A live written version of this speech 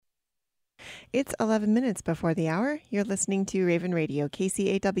It's 11 minutes before the hour. You're listening to Raven Radio,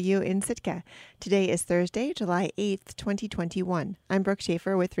 KCAW in Sitka. Today is Thursday, July 8th, 2021. I'm Brooke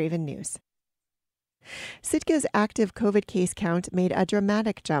Schaefer with Raven News. Sitka's active COVID case count made a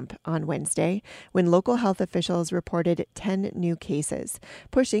dramatic jump on Wednesday when local health officials reported 10 new cases,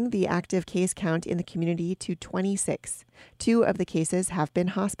 pushing the active case count in the community to 26. 2 of the cases have been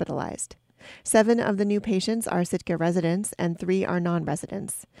hospitalized. 7 of the new patients are Sitka residents and 3 are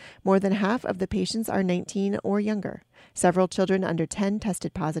non-residents. More than half of the patients are 19 or younger. Several children under 10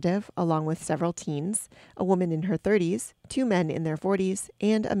 tested positive, along with several teens, a woman in her 30s, 2 men in their 40s,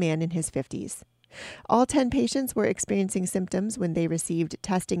 and a man in his 50s. All 10 patients were experiencing symptoms when they received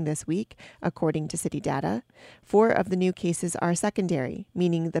testing this week, according to city data. 4 of the new cases are secondary,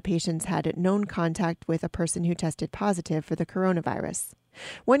 meaning the patients had known contact with a person who tested positive for the coronavirus.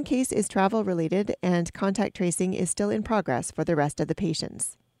 1 case is travel-related, and contact tracing is still in progress for the rest of the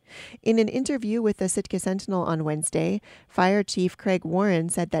patients. In an interview with the Sitka Sentinel on Wednesday, Fire Chief Craig Warren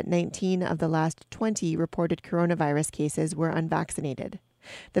said that 19 of the last 20 reported coronavirus cases were unvaccinated.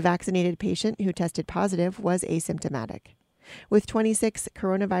 The vaccinated patient who tested positive was asymptomatic. With 26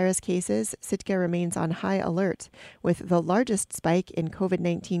 coronavirus cases, Sitka remains on high alert, with the largest spike in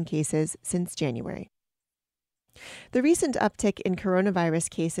COVID-19 cases since January. The recent uptick in coronavirus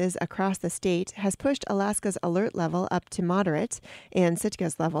cases across the state has pushed Alaska's alert level up to moderate and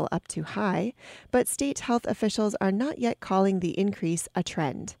Sitka's level up to high, but state health officials are not yet calling the increase a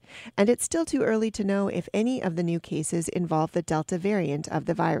trend. And it's still too early to know if any of the new cases involve the Delta variant of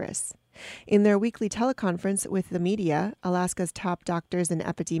the virus. In their weekly teleconference with the media, Alaska's top doctors and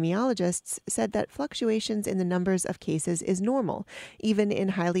epidemiologists said that fluctuations in the numbers of cases is normal, even in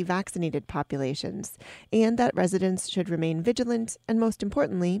highly vaccinated populations, and that residents should remain vigilant and, most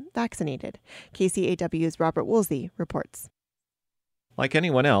importantly, vaccinated. KCAW's Robert Woolsey reports. Like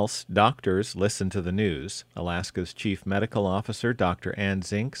anyone else, doctors listen to the news. Alaska's Chief Medical Officer, Dr. Ann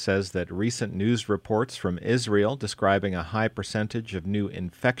Zink, says that recent news reports from Israel describing a high percentage of new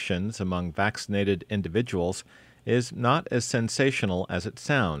infections among vaccinated individuals is not as sensational as it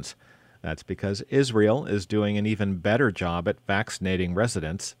sounds. That's because Israel is doing an even better job at vaccinating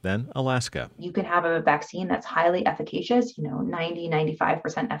residents than Alaska. You can have a vaccine that's highly efficacious, 90,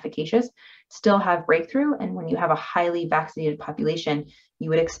 95% efficacious, still have breakthrough. And when you have a highly vaccinated population, you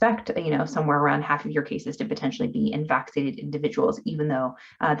would expect, somewhere around half of your cases to potentially be in vaccinated individuals, even though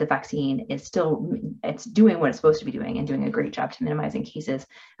the vaccine is it's doing what it's supposed to be doing and doing a great job to minimizing cases,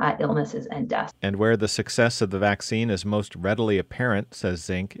 illnesses, and deaths. And where the success of the vaccine is most readily apparent, says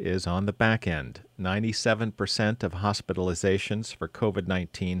Zink, is on the back end. 97% of hospitalizations for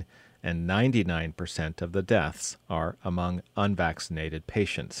COVID-19 and 99% of the deaths are among unvaccinated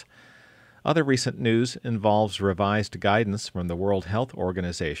patients. Other recent news involves revised guidance from the World Health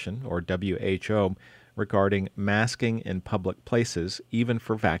Organization, or WHO, regarding masking in public places, even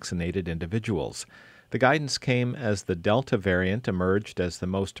for vaccinated individuals. The guidance came as the Delta variant emerged as the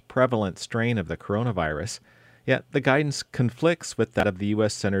most prevalent strain of the coronavirus, yet the guidance conflicts with that of the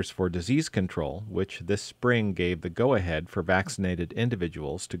U.S. Centers for Disease Control, which this spring gave the go-ahead for vaccinated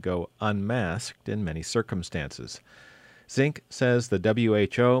individuals to go unmasked in many circumstances. Zink says the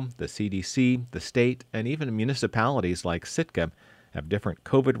WHO, the CDC, the state, and even municipalities like Sitka have different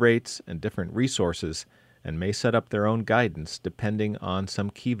COVID rates and different resources and may set up their own guidance depending on some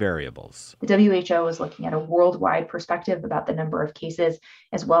key variables. The WHO is looking at a worldwide perspective about the number of cases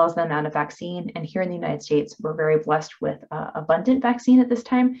as well as the amount of vaccine. And here in the United States, we're very blessed with abundant vaccine at this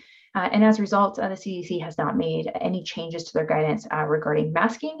time. And as a result, the CDC has not made any changes to their guidance regarding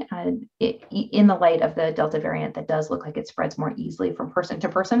masking in the light of the Delta variant that does look like it spreads more easily from person to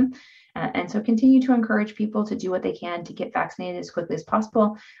person. And so continue to encourage people to do what they can to get vaccinated as quickly as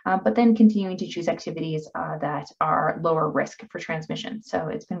possible, but then continuing to choose activities that are lower risk for transmission. So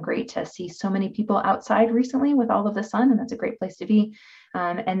it's been great to see so many people outside recently with all of the sun, and that's a great place to be.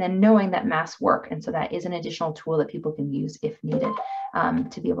 And then knowing that masks work. And so that is an additional tool that people can use if needed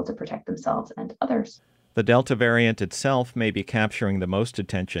to be able to protect themselves and others. The Delta variant itself may be capturing the most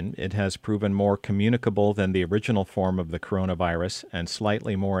attention. It has proven more communicable than the original form of the coronavirus and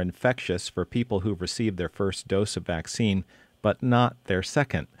slightly more infectious for people who received their first dose of vaccine, but not their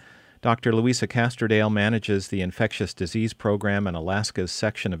second. Dr. Louisa Castrodale manages the infectious disease program in Alaska's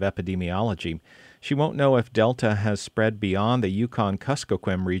section of epidemiology. She won't know if Delta has spread beyond the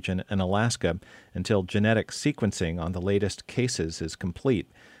Yukon-Kuskokwim region in Alaska until genetic sequencing on the latest cases is complete.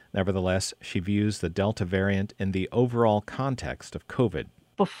 Nevertheless, she views the Delta variant in the overall context of COVID.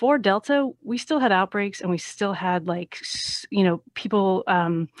 Before Delta, we still had outbreaks and we still had people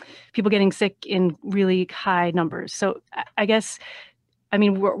getting sick in really high numbers. So I guess I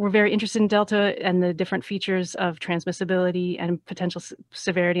mean, we're very interested in Delta and the different features of transmissibility and potential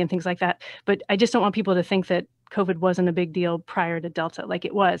severity and things like that. But I just don't want people to think that COVID wasn't a big deal prior to Delta. Like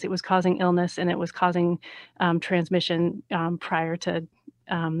it was. It was causing illness and it was causing transmission prior to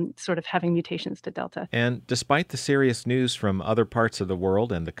sort of having mutations to Delta. And despite the serious news from other parts of the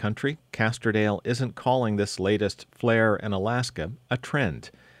world and the country, Castrodale isn't calling this latest flare in Alaska a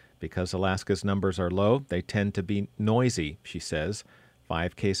trend. Because Alaska's numbers are low, they tend to be noisy, she says.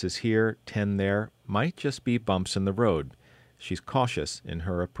 5 cases here, 10 there, might just be bumps in the road. She's cautious in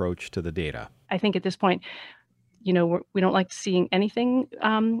her approach to the data. I think at this point, we don't like seeing anything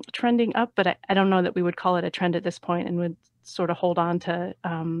trending up, but I don't know that we would call it a trend at this point, and would sort of hold on to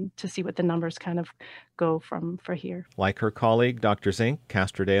see what the numbers kind of go for here. Like her colleague, Dr. Zink,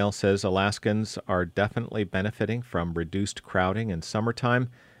 Castrodale says Alaskans are definitely benefiting from reduced crowding in summertime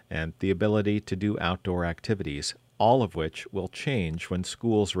and the ability to do outdoor activities, all of which will change when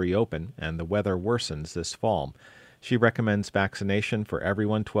schools reopen and the weather worsens this fall. She recommends vaccination for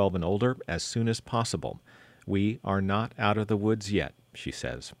everyone 12 and older as soon as possible. We are not out of the woods yet, she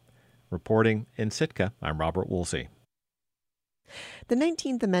says. Reporting in Sitka, I'm Robert Woolsey. The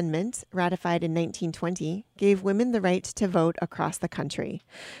 19th Amendment, ratified in 1920, gave women the right to vote across the country.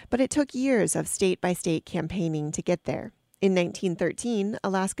 But it took years of state-by-state campaigning to get there. In 1913,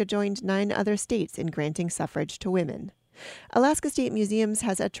 Alaska joined 9 other states in granting suffrage to women. Alaska State Museums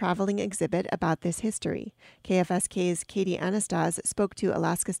has a traveling exhibit about this history. KFSK's Katie Anastas spoke to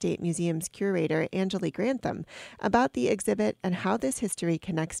Alaska State Museum's curator, Angeli Grantham, about the exhibit and how this history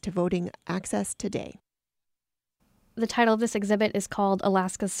connects to voting access today. The title of this exhibit is called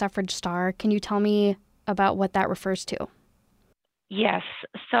Alaska's Suffrage Star. Can you tell me about what that refers to? Yes.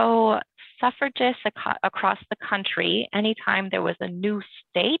 So suffragists across the country, anytime there was a new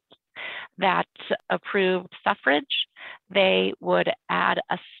state that approved suffrage, they would add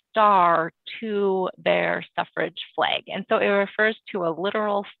a star to their suffrage flag. And so it refers to a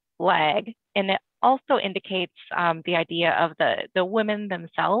literal flag, and it also indicates the idea of the women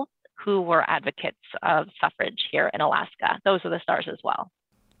themselves who were advocates of suffrage here in Alaska. Those are the stars as well.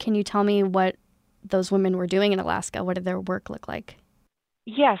 Can you tell me what those women were doing in Alaska? What did their work look like?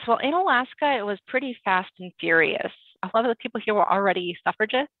 Yes, well, in Alaska, it was pretty fast and furious. A lot of the people here were already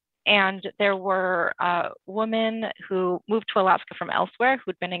suffragists, and there were women who moved to Alaska from elsewhere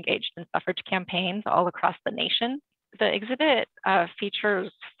who'd been engaged in suffrage campaigns all across the nation. The exhibit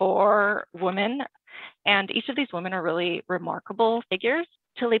features 4 women, and each of these women are really remarkable figures.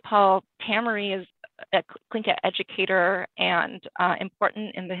 Tilly Paul Tamery is a Tlingit educator and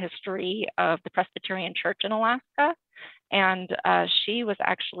important in the history of the Presbyterian Church in Alaska. And she was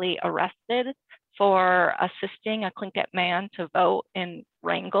actually arrested for assisting a Tlingit man to vote in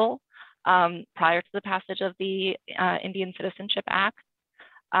Wrangell prior to the passage of the Indian Citizenship Act.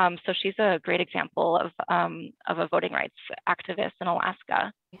 So she's a great example of a voting rights activist in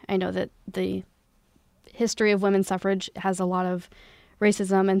Alaska. I know that the history of women's suffrage has a lot of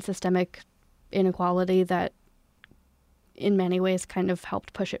racism and systemic inequality that in many ways kind of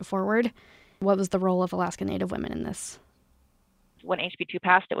helped push it forward. What was the role of Alaska Native women in this? When HB 2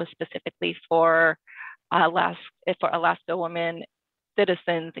 passed, it was specifically for Alaska women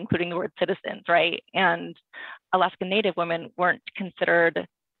citizens, including the word citizens, right? And Alaska Native women weren't considered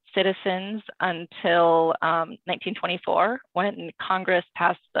citizens until 1924, when Congress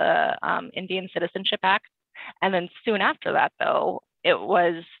passed the Indian Citizenship Act. And then soon after that, though, it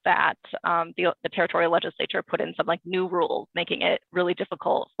was that the territorial legislature put in some new rules, making it really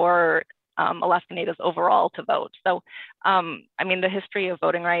difficult for Alaska Natives overall to vote. So, the history of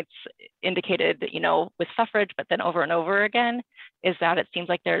voting rights indicated, with suffrage, but then over and over again, is that it seems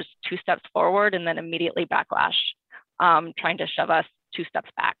like there's 2 steps forward and then immediately backlash, trying to shove us 2 steps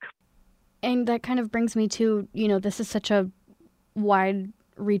back. And that kind of brings me to, this is such a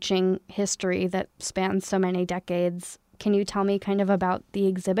wide-reaching history that spans so many decades. Can you tell me kind of about the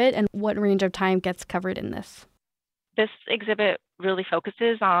exhibit and what range of time gets covered in this? This exhibit really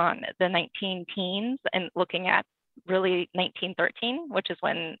focuses on the 19-teens and looking at really 1913, which is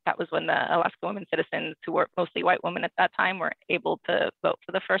when the Alaska women citizens, who were mostly white women at that time, were able to vote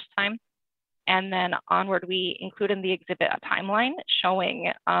for the first time. And then onward, we include in the exhibit a timeline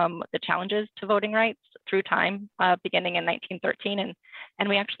showing the challenges to voting rights through time, beginning in 1913. And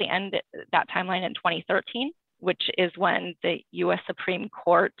we actually end that timeline in 2013, which is when the U.S. Supreme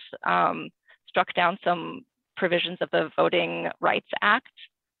Court struck down some provisions of the Voting Rights Act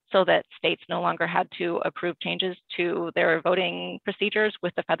so that states no longer had to approve changes to their voting procedures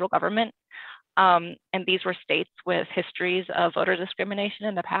with the federal government. And these were states with histories of voter discrimination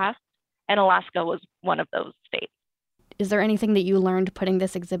in the past, and Alaska was one of those states. is there anything that you learned putting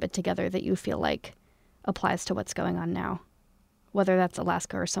this exhibit together that you feel like applies to what's going on now, whether that's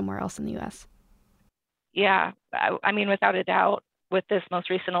Alaska or somewhere else in the U.S.? Yeah, I mean, without a doubt, with this most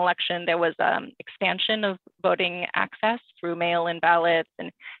recent election, there was expansion of voting access through mail-in ballots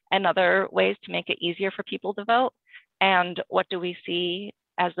and other ways to make it easier for people to vote. And what do we see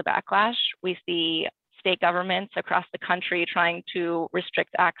as the backlash? We see state governments across the country trying to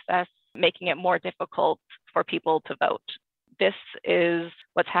restrict access, making it more difficult for people to vote. This is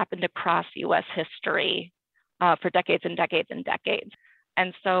what's happened across US history for decades and decades and decades.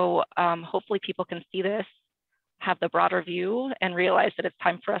 And so hopefully people can see this, have the broader view, and realize that it's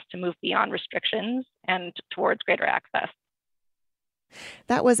time for us to move beyond restrictions and towards greater access.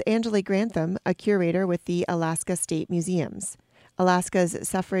 That was Angeli Grantham, a curator with the Alaska State Museums. Alaska's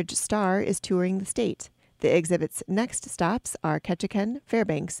Suffrage Star is touring the state. The exhibit's next stops are Ketchikan,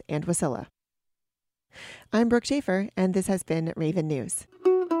 Fairbanks, and Wasilla. I'm Brooke Schaefer, and this has been Raven News.